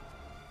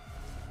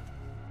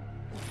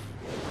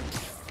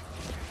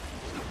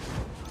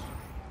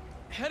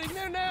 Heading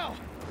there now!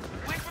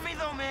 Wait for me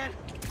though, man.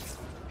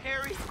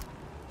 Harry,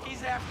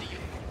 he's after you.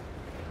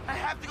 I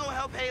have to go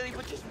help Haley,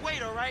 but just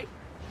wait, all right?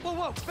 Whoa,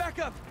 whoa, back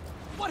up!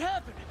 What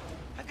happened?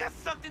 I got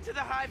sucked into the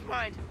hive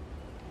mind.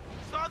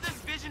 Saw this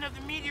vision of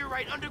the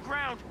meteorite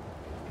underground.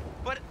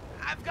 But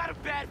I've got a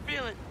bad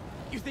feeling.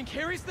 You think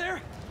Harry's there?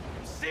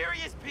 I'm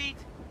serious, Pete.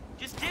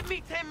 Just give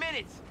me 10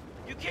 minutes.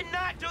 You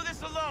cannot do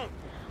this alone.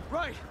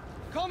 Right.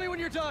 Call me when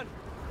you're done.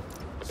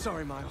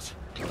 Sorry, Miles,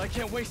 but I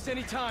can't waste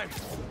any time.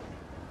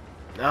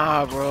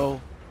 Nah, bro.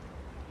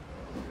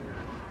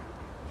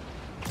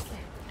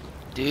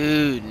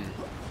 Dude,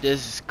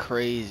 this is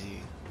crazy.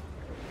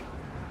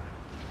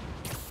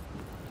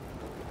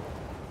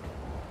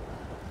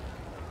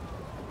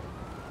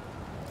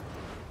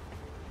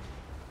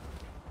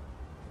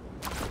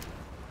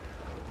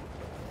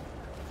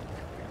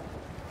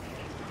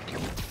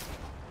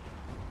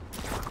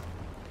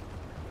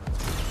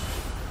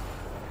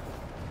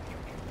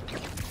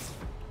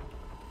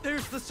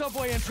 There's the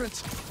subway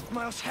entrance.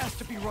 Miles has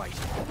to be right.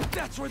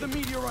 That's where the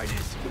meteorite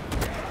is.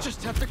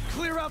 Just have to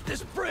clear out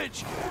this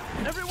bridge.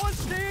 Everyone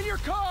stay in your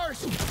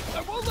cars.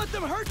 I won't let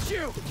them hurt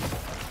you.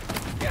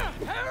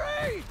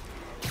 Harry!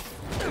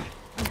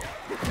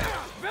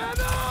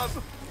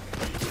 Venom!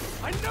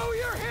 I know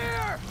you're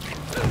here!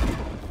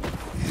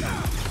 You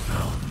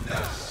found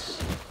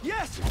us.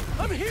 Yes,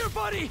 I'm here,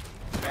 buddy!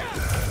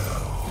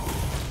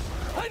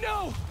 I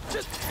know!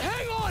 Just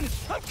hang on!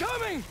 I'm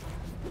coming!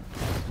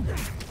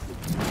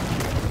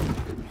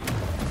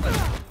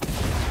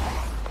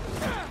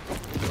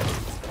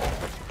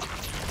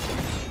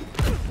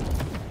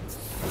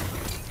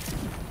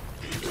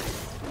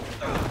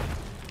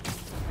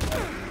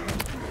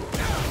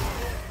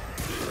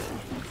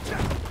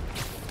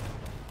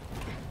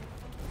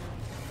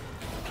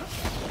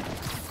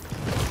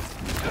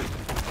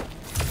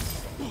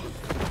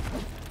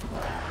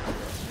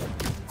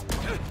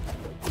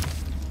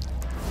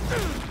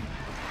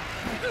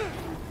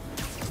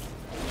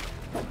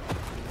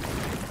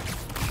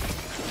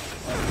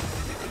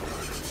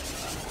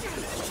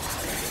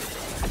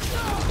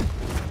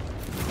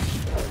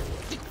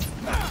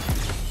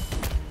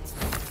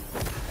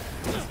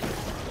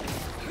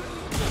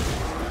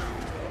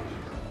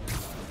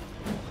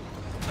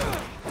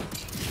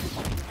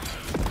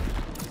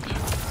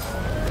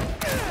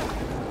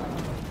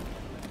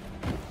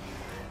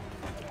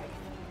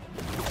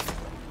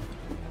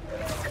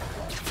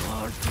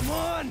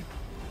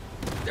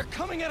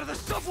 coming out of the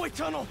subway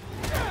tunnel!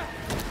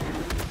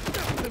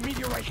 The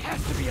meteorite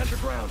has to be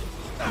underground!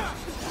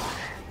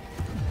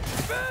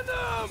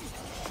 Venom!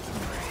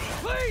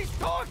 Please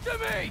talk to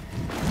me!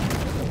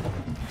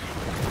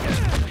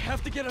 I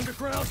have to get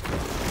underground.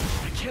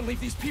 I can't leave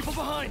these people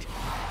behind.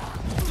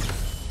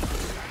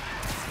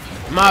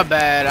 My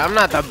bad, I'm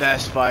not the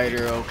best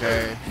fighter,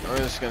 okay? I'm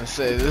just gonna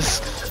say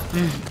this.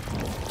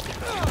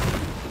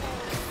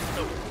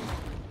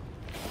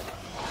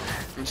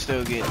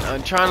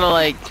 I'm trying to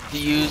like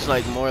use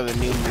like more of the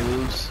new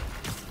moves.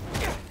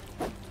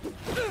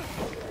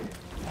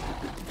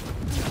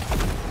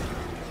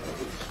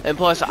 And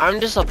plus, I'm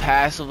just a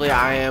passively,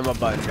 I am a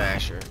button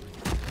masher.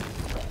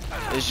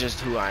 It's just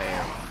who I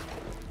am.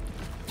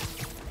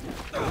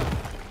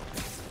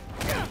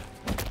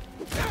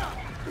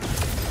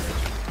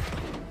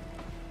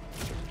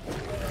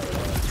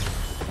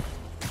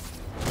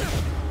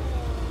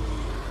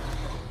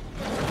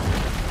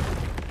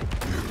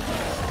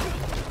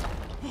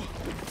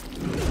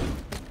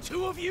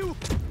 Two of you?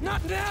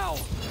 Not now!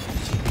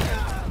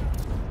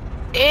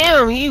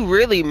 Damn, he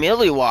really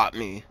milliwatt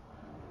me.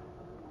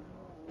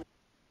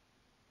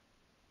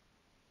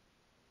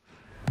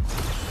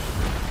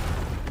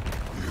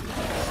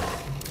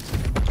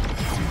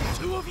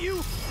 Two of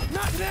you?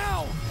 Not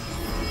now!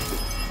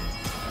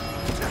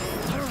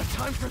 I don't have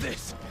time for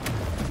this.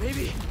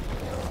 Maybe.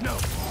 No.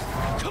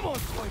 Come on,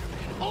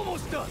 Spider-Man.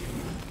 Almost done.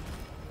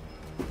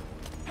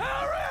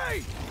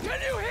 Harry!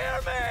 Can you hear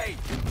me?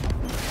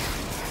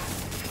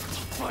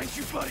 I'll find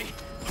you, buddy.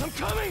 I'm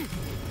coming!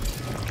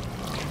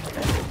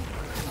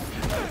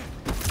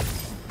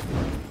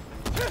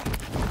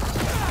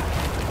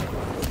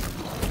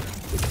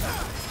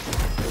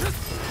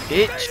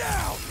 Bitch.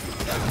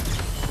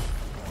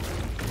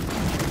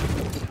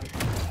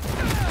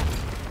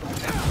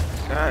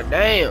 God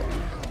damn.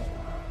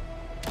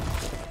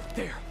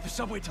 There, the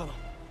subway tunnel.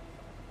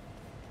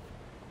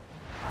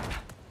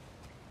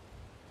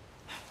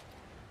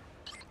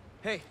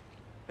 Hey,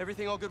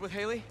 everything all good with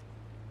Haley?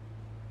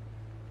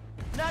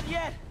 Not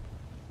yet,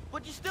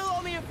 but you still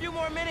owe me a few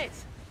more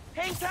minutes.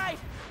 Hang tight.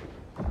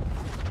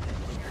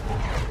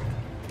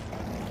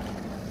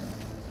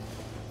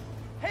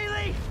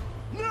 Haley!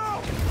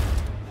 No!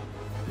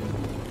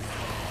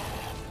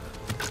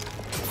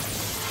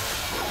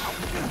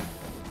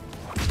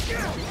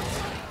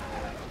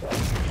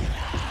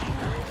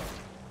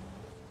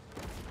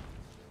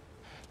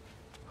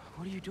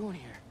 What are you doing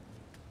here?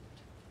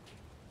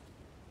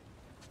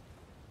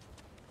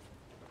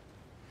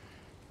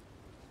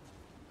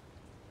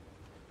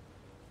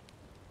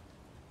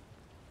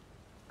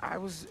 I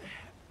was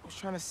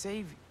trying to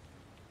save you.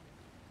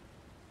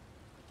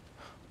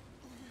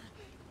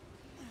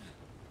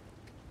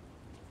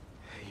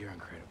 You're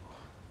incredible.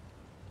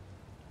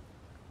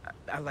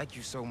 I like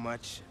you so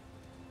much,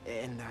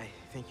 and I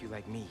think you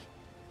like me.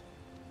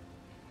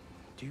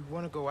 Do you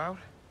want to go out?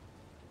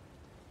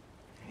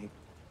 Hey,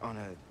 on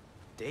a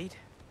date?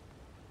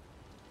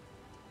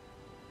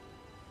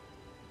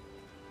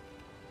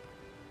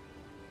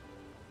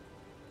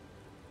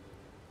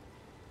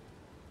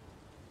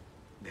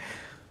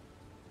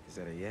 Is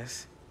that a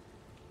yes?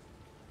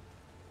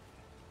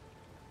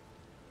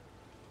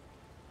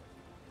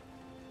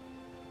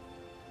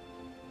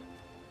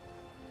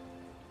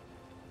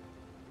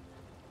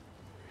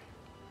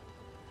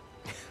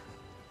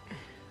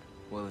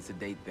 Well, it's a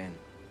date then.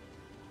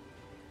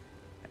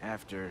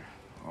 After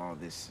all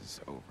this is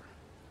over.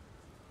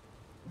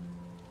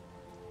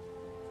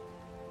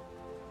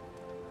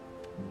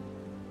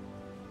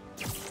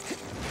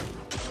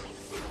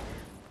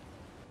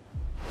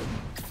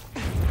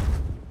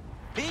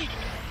 Pete!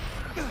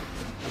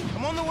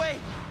 I'm on the way!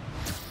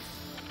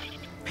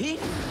 Pete?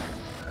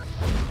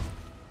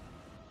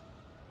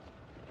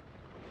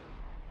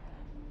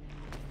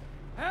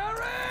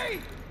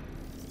 Harry!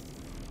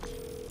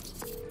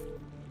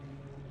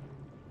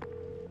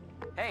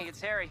 Hey,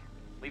 it's Harry.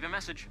 Leave a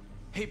message.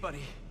 Hey,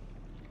 buddy.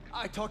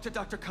 I talked to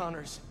Dr.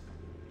 Connors.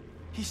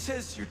 He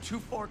says you're too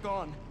far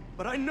gone,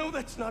 but I know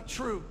that's not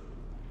true.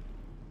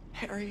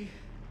 Harry,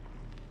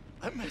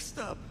 I messed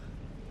up.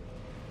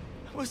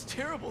 I was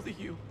terrible to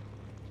you.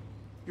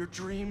 Your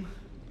dream,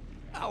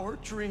 our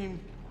dream,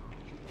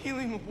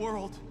 healing the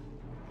world.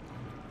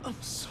 I'm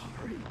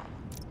sorry.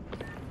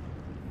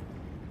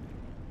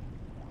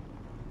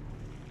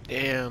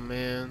 Damn,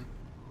 man.